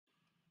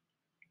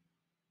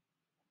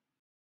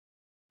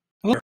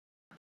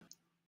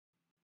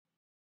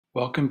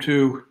Welcome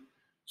to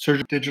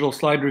Surgical Digital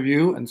Slide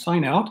Review and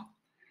Sign Out.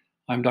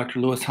 I'm Dr.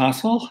 Louis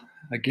Hassel,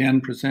 again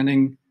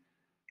presenting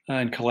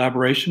in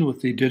collaboration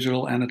with the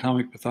Digital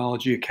Anatomic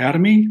Pathology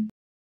Academy,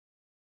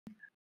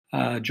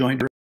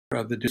 joint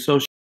of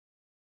the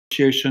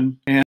Association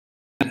and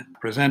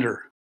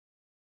presenter.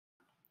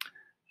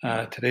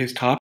 Today's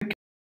topic,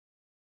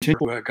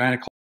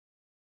 gynecologic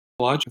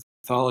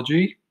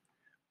pathology.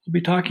 We'll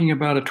be talking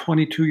about a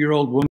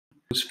 22-year-old woman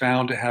who was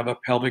found to have a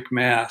pelvic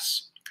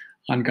mass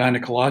on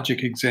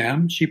gynecologic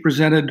exam. She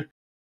presented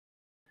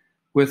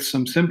with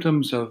some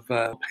symptoms of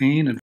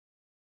pain and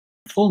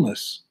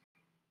fullness.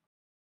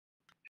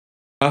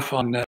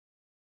 On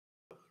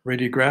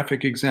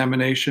radiographic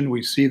examination,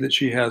 we see that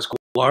she has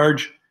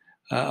large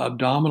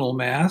abdominal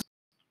mass.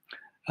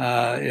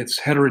 It's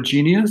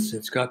heterogeneous.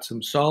 It's got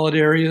some solid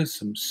areas,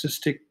 some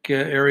cystic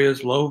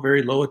areas,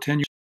 very low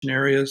attenuation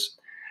areas,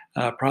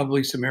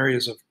 probably some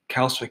areas of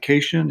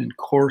calcification and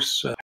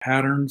coarse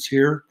patterns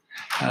here,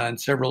 and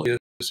several areas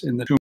in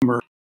the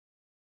tumor.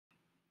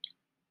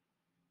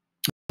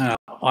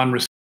 On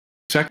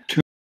resection,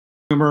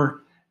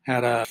 tumor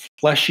had a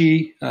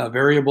fleshy,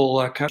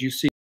 variable cut. You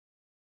see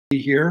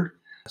here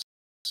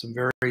some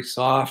very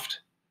soft,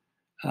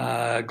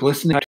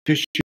 glistening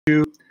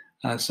tissue,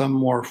 some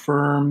more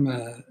firm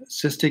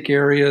cystic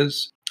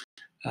areas,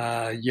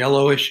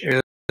 yellowish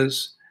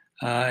areas,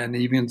 and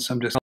even some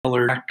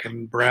discolored black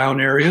and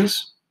brown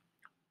areas.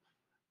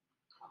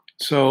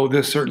 So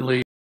this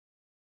certainly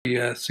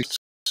suggests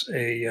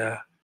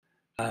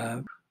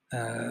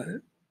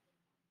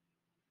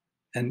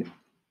an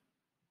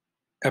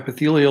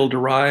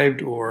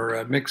epithelial-derived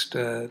or mixed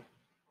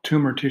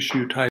tumor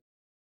tissue type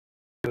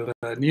of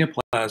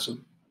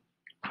neoplasm.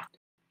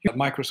 A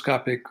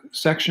microscopic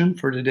section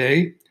for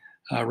today,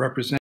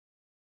 representative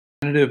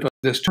of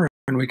this tumor,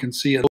 and we can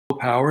see at low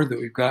power that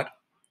we've got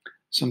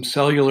some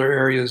cellular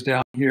areas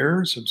down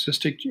here, some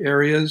cystic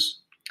areas,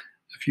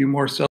 a few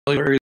more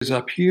cellular areas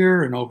up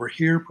here and over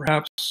here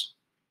perhaps,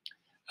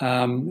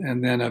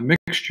 and then a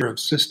mixture of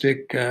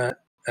cystic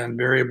and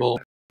variable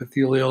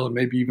epithelial and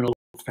maybe even a little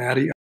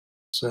fatty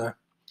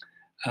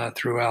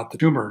throughout the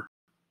tumor.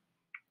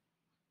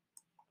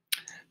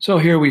 So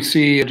here we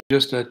see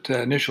just at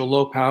initial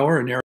low power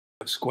an area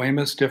of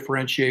squamous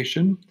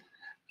differentiation.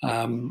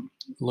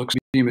 Looks to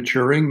be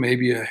maturing,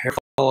 maybe a hair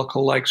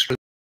follicle-like structure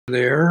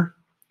there.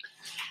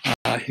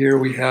 Here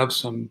we have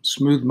some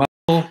smooth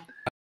muscle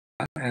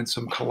and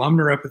some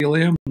columnar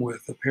epithelium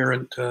with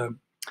apparent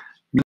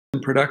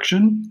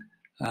production,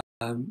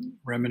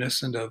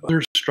 reminiscent of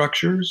other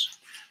structures.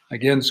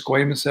 Again,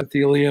 squamous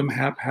epithelium,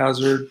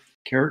 haphazard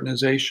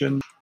keratinization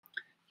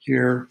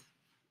here,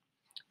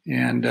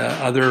 and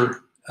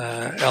other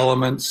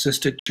elements,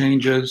 cystic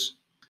changes,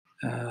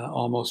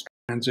 almost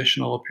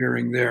transitional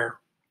appearing there.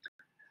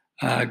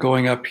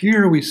 Going up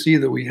here, we see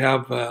that we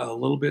have a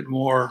little bit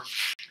more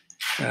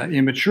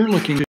immature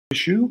looking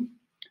tissue,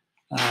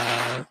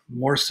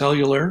 more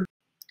cellular,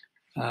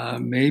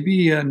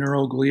 maybe a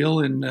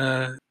neuroglial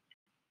in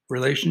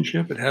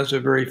relationship. It has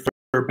a very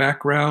fair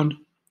background,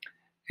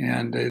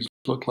 and they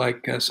look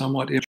like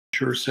somewhat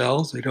immature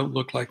cells. They don't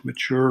look like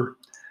mature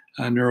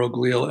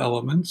neuroglial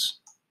elements.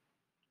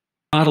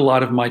 Not a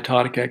lot of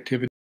mitotic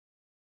activity,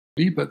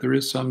 but there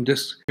is some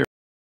disc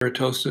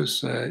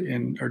keratosis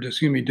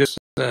disc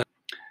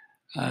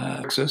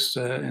axis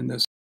in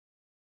this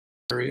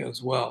area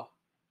as well.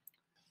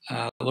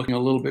 Looking a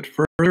little bit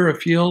further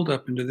afield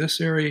up into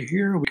this area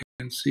here, we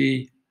can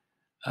see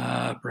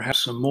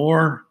perhaps some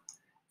more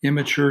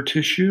immature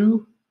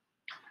tissue,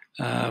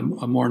 a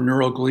more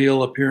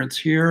neuroglial appearance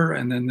here,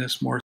 and then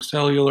this more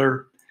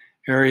cellular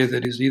area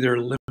that is either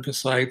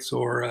lymphocytes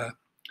or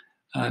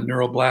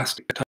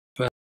neuroblastic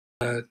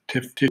type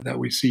tissue that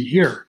we see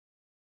here.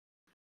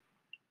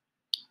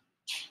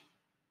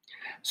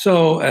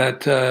 So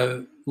at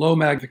low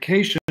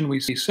magnification, we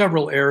see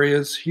several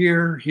areas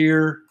here,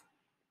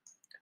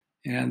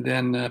 and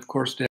then of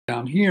course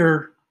down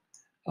here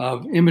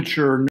of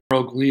immature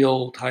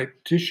neuroglial type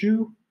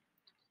tissue.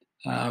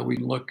 We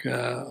can look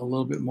a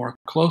little bit more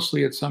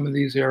closely at some of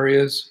these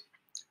areas,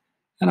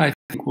 and I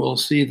think we'll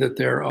see that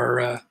there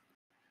are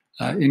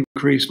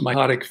increased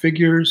mitotic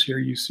figures. Here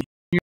you see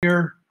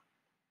here,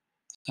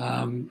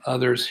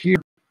 others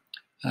here,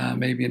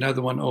 maybe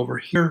another one over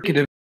here.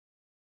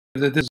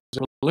 That this is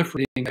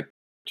proliferating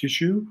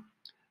tissue.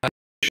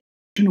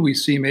 We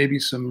see maybe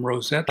some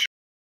rosette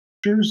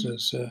structures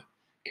as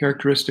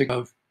characteristic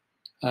of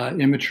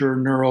immature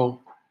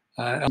neural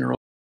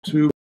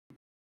tube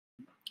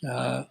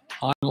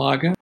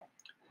onlage.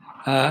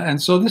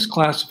 And so this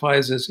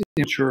classifies as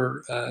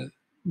immature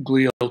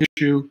glial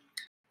tissue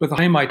with a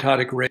high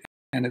mitotic rate,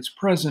 and it's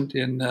present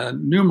in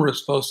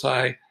numerous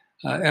foci,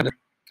 and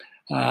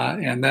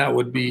that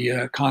would be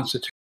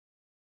constituting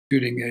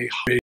a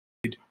high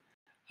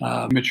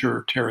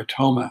immature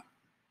teratoma.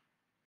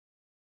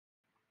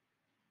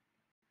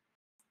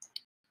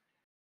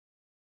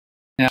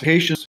 Now,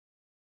 patients'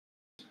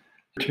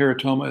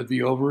 teratoma of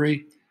the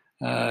ovary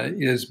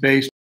is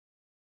based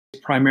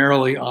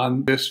primarily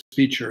on this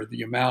feature,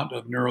 the amount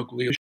of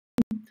neuroglial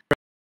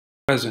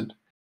present.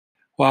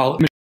 While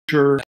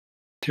immature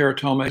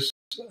teratoma is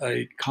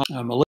a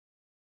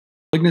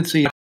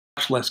malignancy,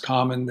 much less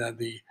common than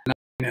the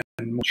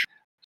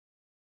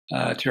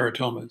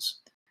teratomas.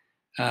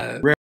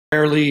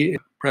 Rarely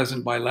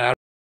present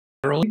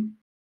bilaterally.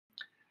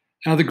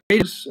 Now, the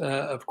grade,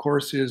 of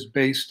course, is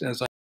based,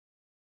 as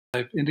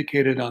I've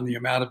indicated, on the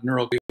amount of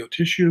neuroglial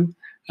tissue.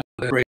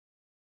 The grade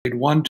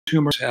 1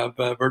 tumors have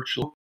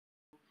virtual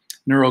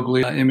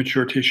neuroglial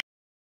immature tissue.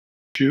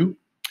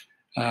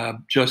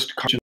 Just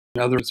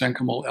and other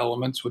mesenchymal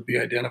elements would be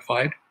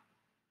identified.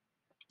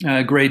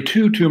 Grade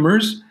 2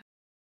 tumors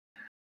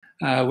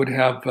would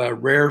have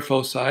rare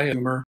foci of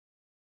tumor,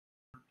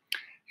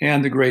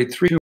 and the grade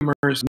 3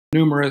 tumors,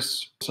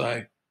 numerous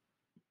foci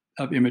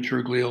of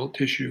immature glial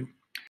tissue.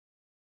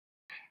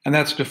 And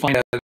that's defined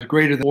as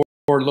greater than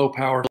 4 low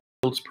power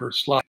fields per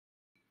slide.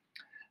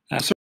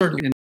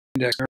 Certainly,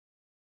 index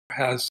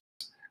has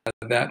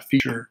that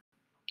feature.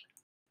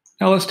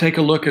 Now let's take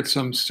a look at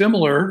some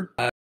similar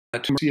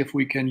to see if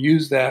we can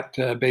use that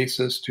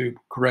basis to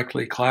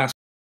correctly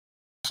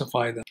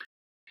classify them.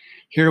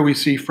 Here we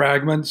see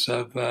fragments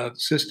of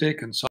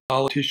cystic and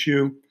solid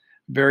tissue,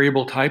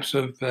 variable types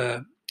of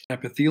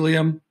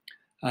epithelium,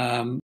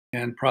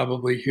 and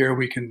probably here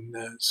we can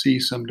see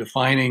some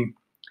defining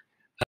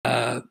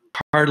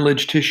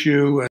cartilage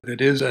tissue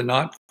that is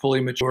not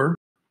fully mature,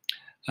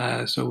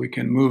 so we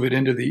can move it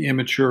into the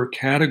immature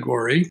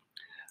category.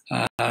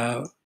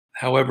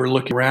 However,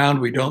 looking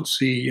around, we don't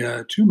see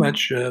too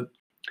much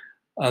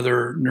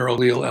other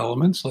neuroglial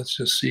elements. Let's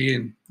just see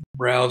and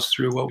browse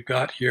through what we've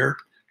got here.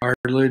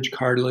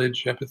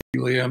 Cartilage,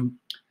 epithelium,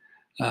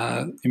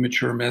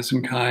 immature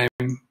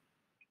mesenchyme.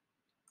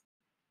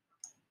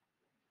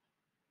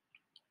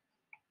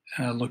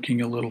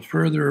 Looking a little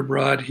further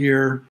abroad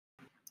here.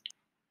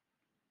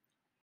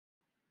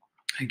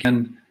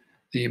 Again,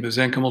 the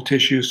mesenchymal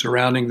tissue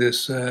surrounding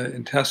this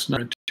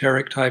intestinal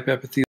enteric type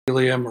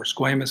epithelium or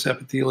squamous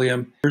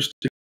epithelium appears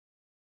to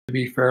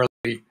be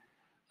fairly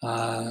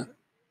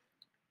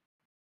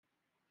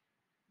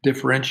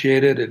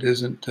differentiated. It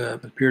doesn't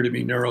appear to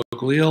be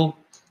neuroglial.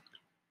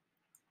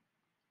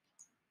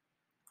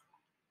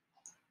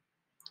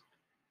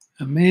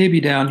 And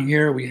maybe down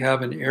here we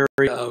have an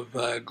area of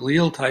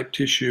glial type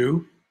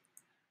tissue.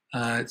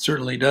 It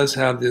certainly does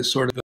have this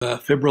sort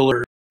of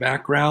fibrillar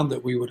background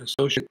that we would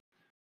associate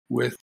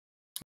with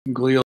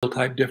glial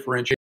type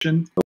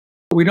differentiation. But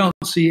we don't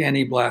see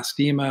any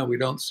blastema. We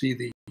don't see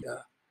the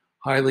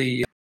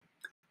highly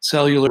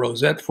cellular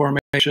rosette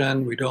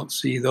formation. We don't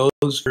see those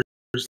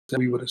features that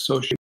we would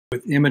associate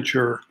with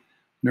immature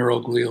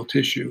neuroglial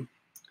tissue.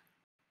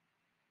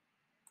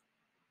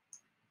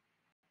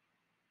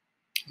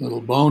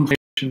 Little bone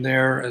formation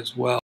there as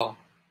well.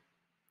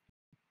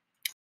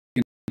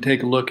 You can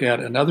take a look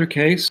at another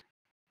case.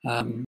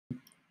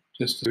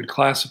 Just to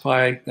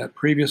classify that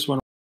previous one,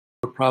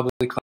 would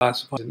probably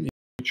classify as an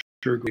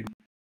immature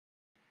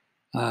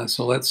glial.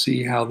 So let's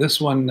see how this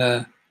one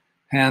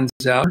pans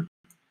out.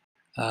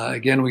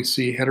 Again, we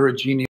see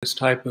heterogeneous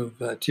type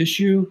of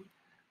tissue,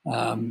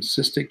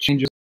 cystic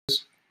changes,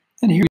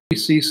 and here we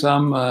see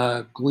some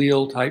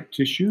glial type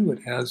tissue.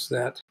 It has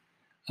that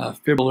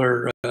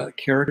fibrillar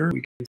character.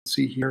 We can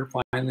see here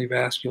finely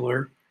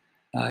vascular.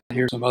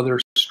 Here's some other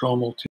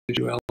stromal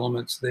tissue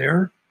elements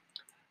there.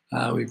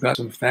 We've got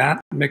some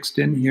fat mixed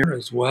in here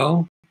as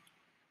well.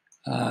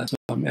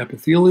 Some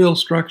epithelial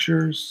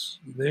structures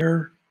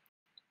there.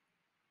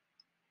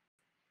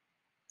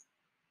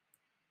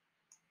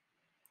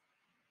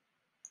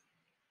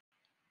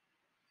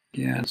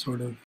 Again,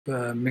 sort of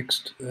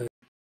mixed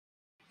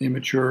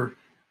immature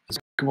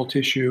mesenchymal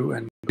tissue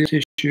and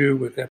tissue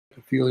with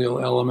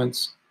epithelial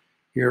elements.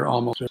 Here,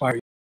 almost a fire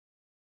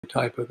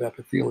type of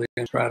epithelium,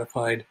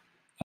 stratified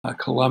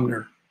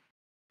columnar.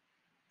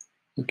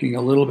 Looking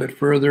a little bit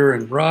further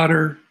and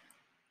broader,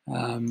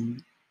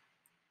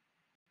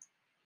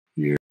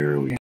 here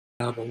we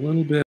have a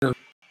little bit of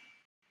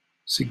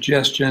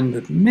suggestion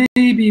that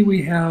maybe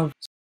we have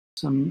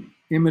some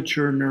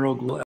immature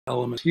neuroglial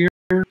elements here.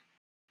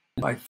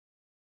 I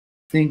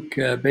think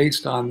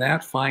based on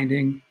that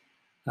finding,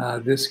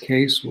 this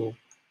case will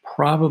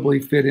probably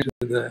fit into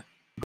the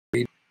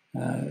grade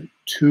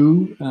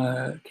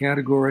 2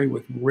 category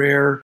with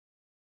rare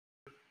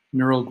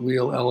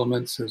neuroglial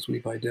elements as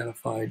we've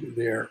identified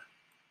there.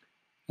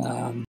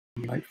 You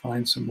might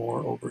find some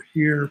more over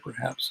here,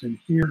 perhaps in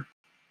here.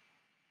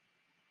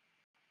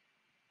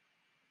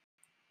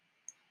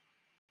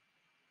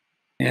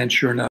 And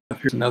sure enough,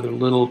 here's another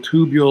little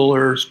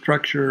tubular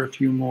structure, a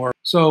few more.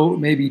 So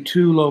maybe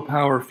 2 low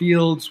power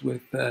fields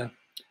with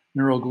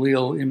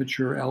neuroglial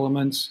immature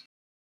elements,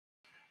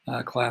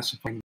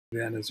 classifying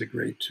then as a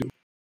grade 2.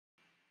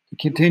 To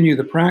continue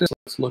the practice,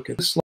 let's look at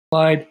this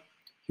slide.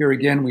 Here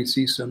again, we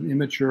see some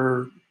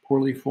immature,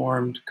 poorly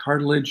formed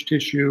cartilage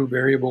tissue,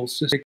 variable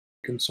cystic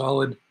and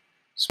solid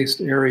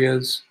spaced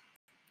areas.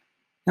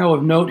 Now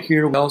of note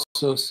here, we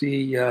also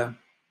see a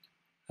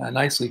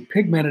nicely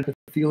pigmented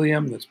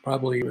epithelium that's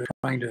probably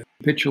trying to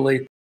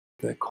capitulate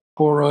the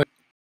choroid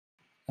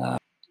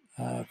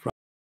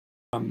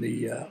from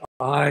the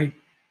eye.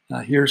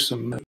 Here's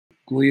some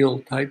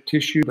glial type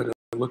tissue, but it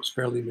looks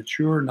fairly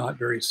mature, not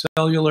very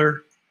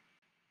cellular.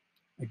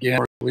 Again,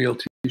 more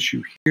glial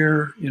tissue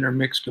here,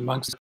 intermixed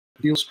amongst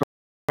glial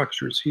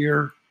structures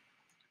here.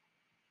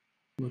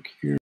 Look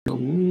here a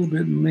little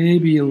bit,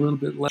 maybe a little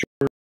bit less.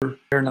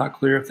 They're not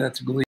clear if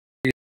that's glial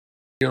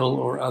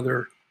or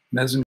other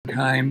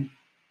mesenchyme.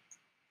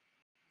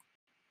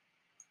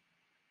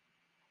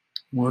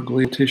 More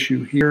glial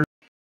tissue here.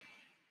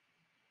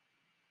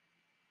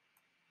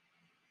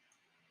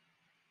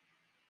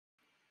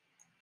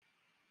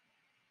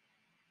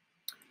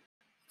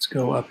 Let's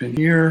go up in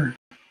here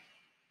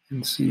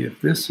and see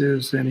if this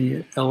is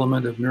any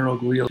element of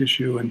neuroglial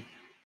tissue. And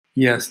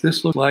yes,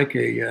 this looks like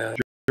a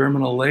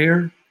germinal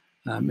layer,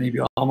 maybe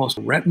almost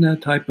a retina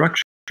type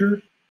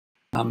structure.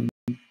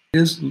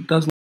 It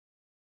does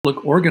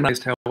look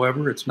organized,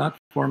 however. It's not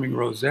forming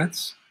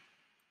rosettes.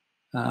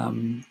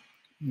 And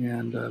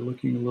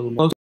looking a little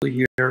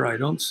closely here, I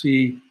don't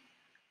see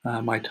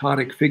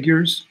mitotic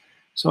figures.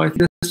 So I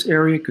think this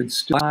area could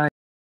still lie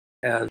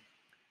as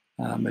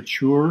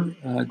mature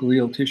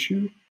glial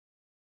tissue,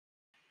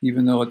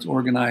 even though it's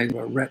organized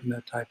a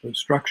retina type of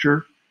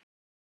structure.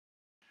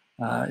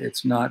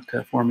 It's not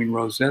forming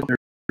rosette.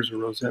 There's a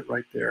rosette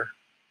right there.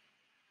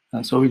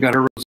 So we've got a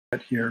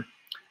rosette here.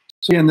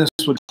 So again, this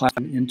would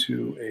classify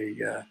into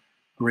a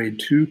grade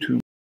 2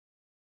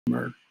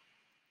 tumor.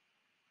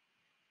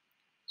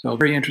 So a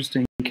very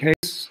interesting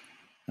case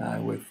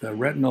with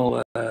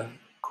retinal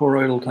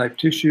choroidal type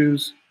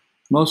tissues,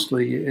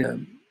 mostly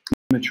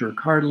immature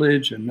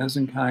cartilage and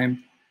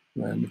mesenchyme,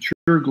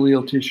 mature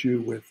glial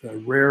tissue with a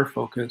rare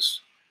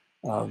focus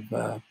of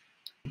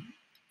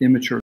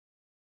immature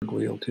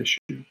glial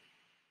tissue.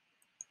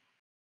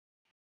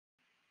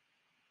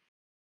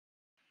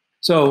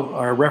 So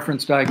our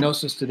reference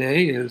diagnosis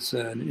today is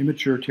an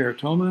immature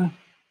teratoma,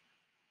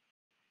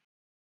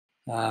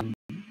 and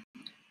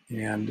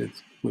it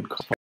would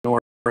classify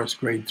Norris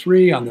grade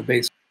 3 on the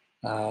basis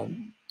of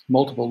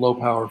multiple low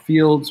power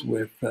fields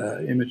with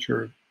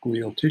immature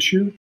glial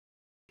tissue,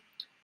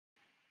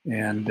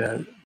 and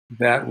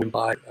that would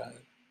imply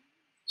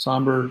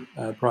somber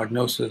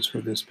prognosis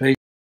for this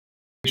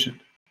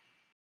patient.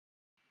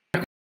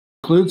 That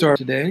concludes our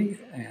today,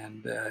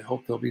 and I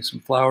hope there'll be some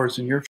flowers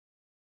in your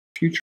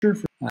future.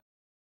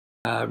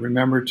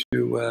 Remember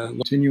to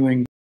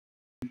continuing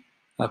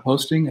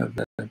posting of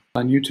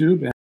on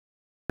YouTube,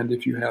 and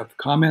if you have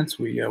comments,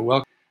 we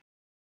welcome.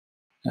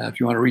 If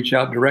you want to reach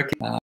out directly,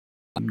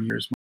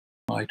 here's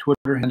my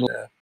Twitter handle.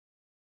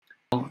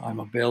 I'm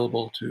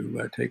available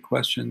to take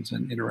questions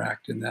and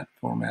interact in that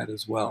format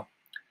as well.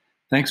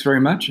 Thanks very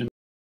much, and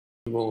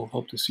we'll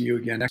hope to see you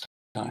again next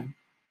time.